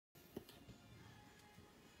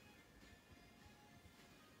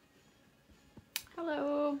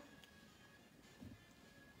Hello.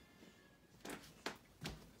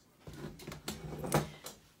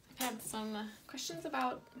 I've had some questions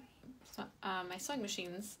about my sewing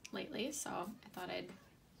machines lately, so I thought I'd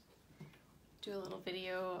do a little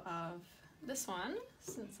video of this one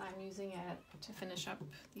since I'm using it to finish up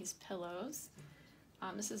these pillows.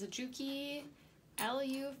 This is a Juki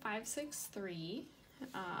LU 563.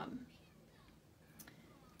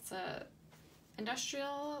 It's a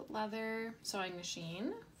industrial leather sewing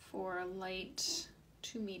machine for light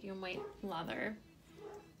to medium weight leather.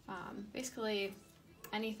 Basically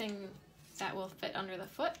anything that will fit under the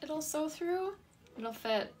foot it'll sew through. It'll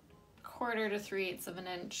fit 1/4 to 3/8 of an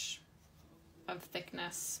inch of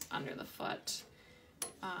thickness under the foot.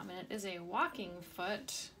 And it is a walking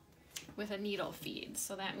foot with a needle feed.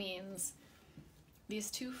 So that means these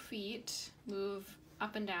 2 feet move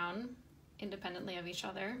up and down independently of each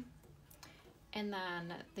other. And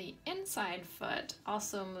then the inside foot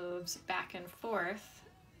also moves back and forth,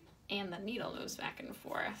 and the needle moves back and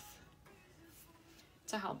forth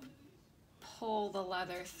to help pull the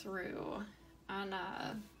leather through. On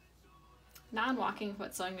a non-walking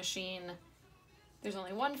foot sewing machine, there's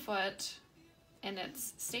only 1 foot and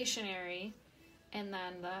it's stationary, and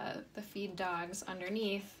then the feed dogs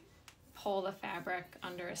underneath pull the fabric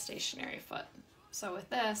under a stationary foot. So with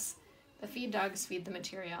this, the feed dogs feed the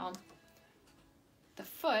material. The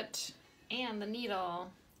foot and the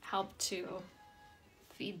needle help to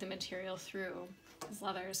feed the material through, because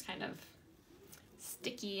leather is kind of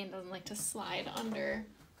sticky and doesn't like to slide under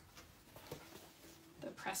the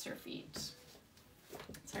presser feet.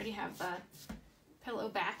 So I already have the pillow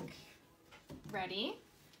back ready,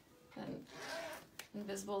 and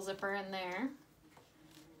invisible zipper in there,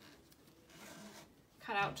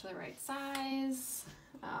 cut out to the right size,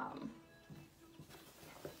 and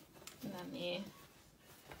then the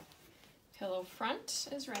pillow front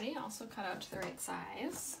is ready, also cut out to the right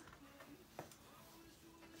size.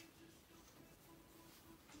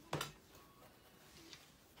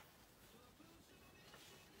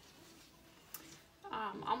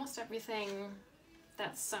 Almost everything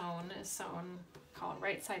that's sewn is sewn called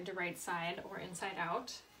right side to right side or inside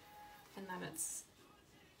out, and then it's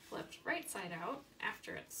flipped right side out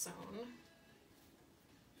after it's sewn.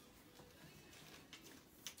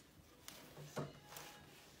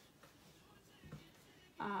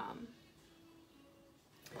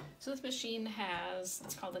 So this machine has,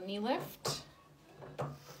 it's called a knee lift.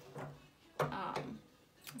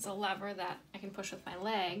 It's a lever that I can push with my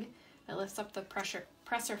leg that lifts up the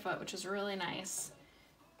presser foot, which is really nice,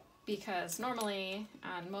 because normally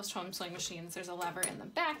on most home sewing machines there's a lever in the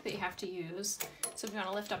back that you have to use. So if you want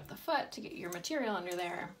to lift up the foot to get your material under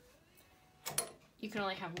there, you can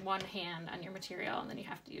only have 1 hand on your material, and then you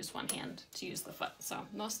have to use 1 hand to use the foot. So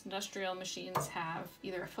most industrial machines have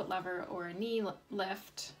either a foot lever or a knee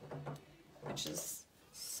lift, which is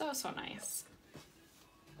so nice.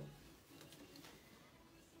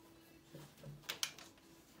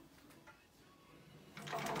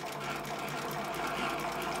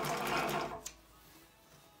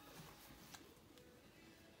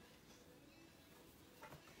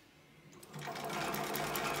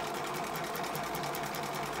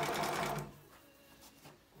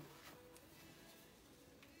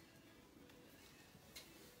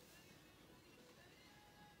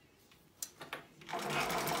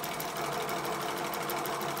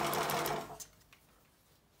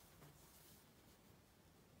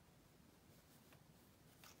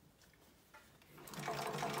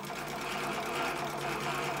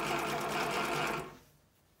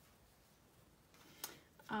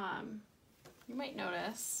 You might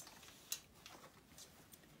notice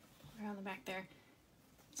around the back there,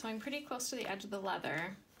 so I'm pretty close to the edge of the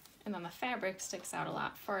leather, and then the fabric sticks out a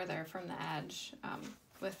lot further from the edge.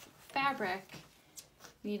 With fabric,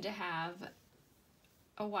 you need to have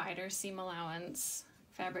a wider seam allowance,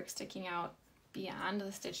 fabric sticking out beyond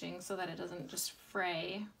the stitching so that it doesn't just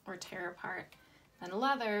fray or tear apart. And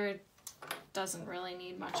leather doesn't really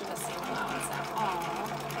need much of a seam allowance at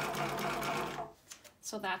all.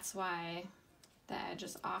 So that's why the edge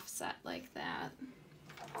is offset like that.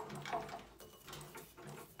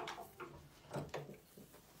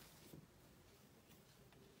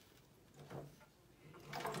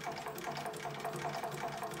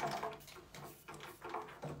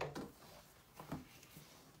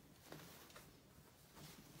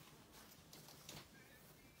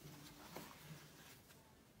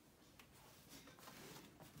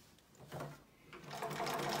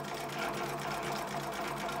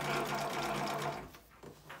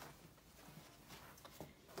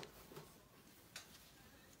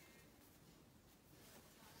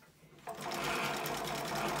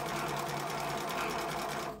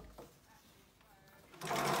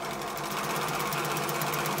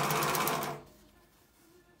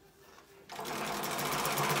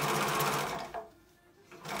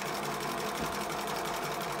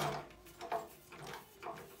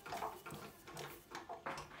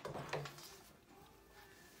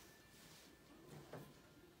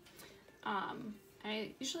 I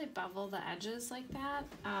usually bevel the edges like that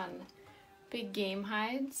on big game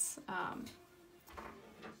hides.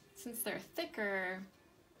 Since they're thicker,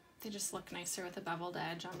 they just look nicer with a beveled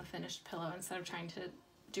edge on the finished pillow instead of trying to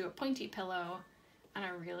do a pointy pillow on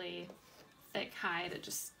a really thick hide. It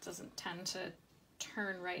just doesn't tend to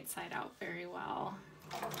turn right side out very well.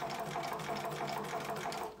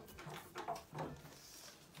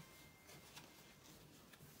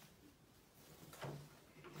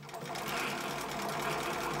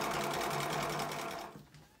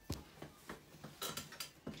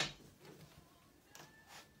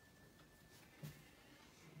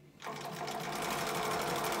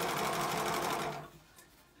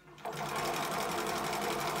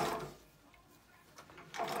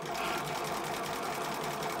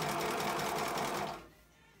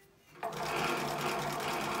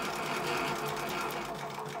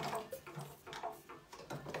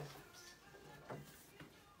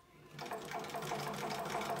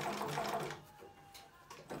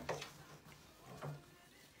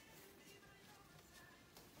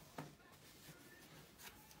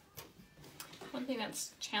 One thing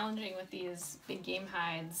that's challenging with these big game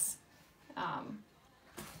hides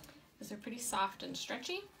is they're pretty soft and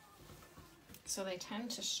stretchy. So they tend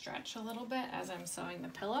to stretch a little bit as I'm sewing the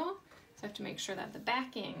pillow. So I have to make sure that the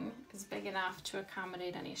backing is big enough to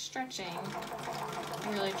accommodate any stretching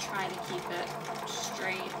and really try to keep it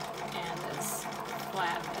straight and as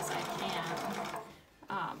flat as I can.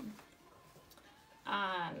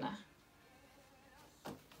 On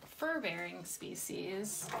fur-bearing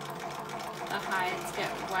species, the hides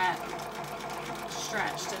get wet,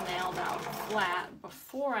 stretched, and nailed out flat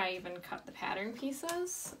before I even cut the pattern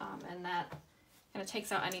pieces, and that kind of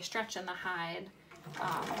takes out any stretch in the hide.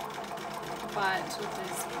 But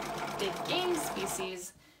with these big game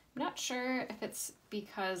species, I'm not sure if it's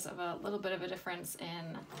because of a little bit of a difference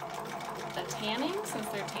in the tanning, since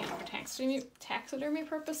they're tanned for taxidermy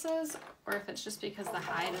purposes, or if it's just because the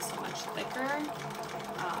hide is so much thicker.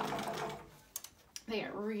 They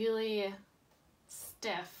get really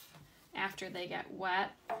stiff after they get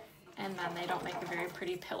wet, and then they don't make a very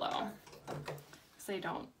pretty pillow, because they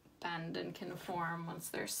don't bend and conform once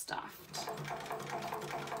they're stuffed.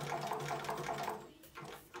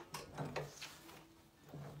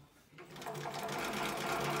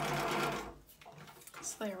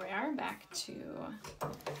 So there we are, back to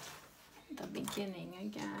the beginning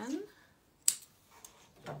again.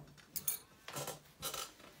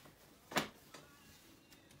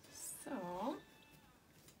 So,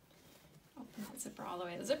 open that zipper all the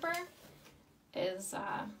way. The zipper is,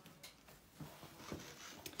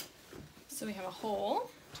 so we have a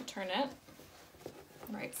hole to turn it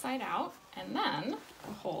right side out, and then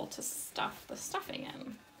a hole to stuff the stuffing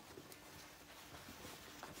in.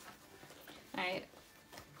 I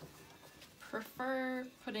prefer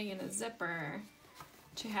putting in a zipper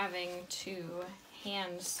to having to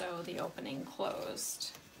hand sew the opening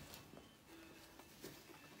closed,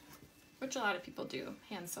 which a lot of people do,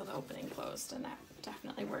 hand sew the opening closed, and that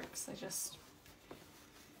definitely works. I just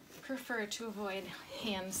prefer to avoid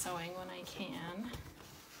hand sewing when I can.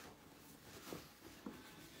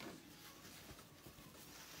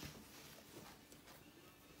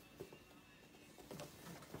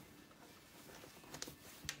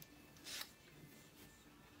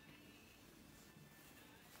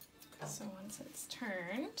 So once it's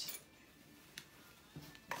turned,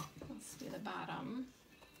 let's do the bottom.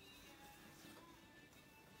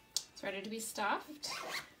 It's ready to be stuffed,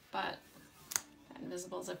 but that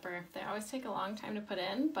invisible zipper, they always take a long time to put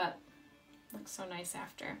in, but looks so nice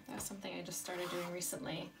after. That's something I just started doing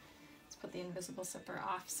recently. Let's put the invisible zipper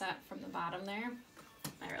offset from the bottom there.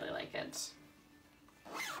 I really like it.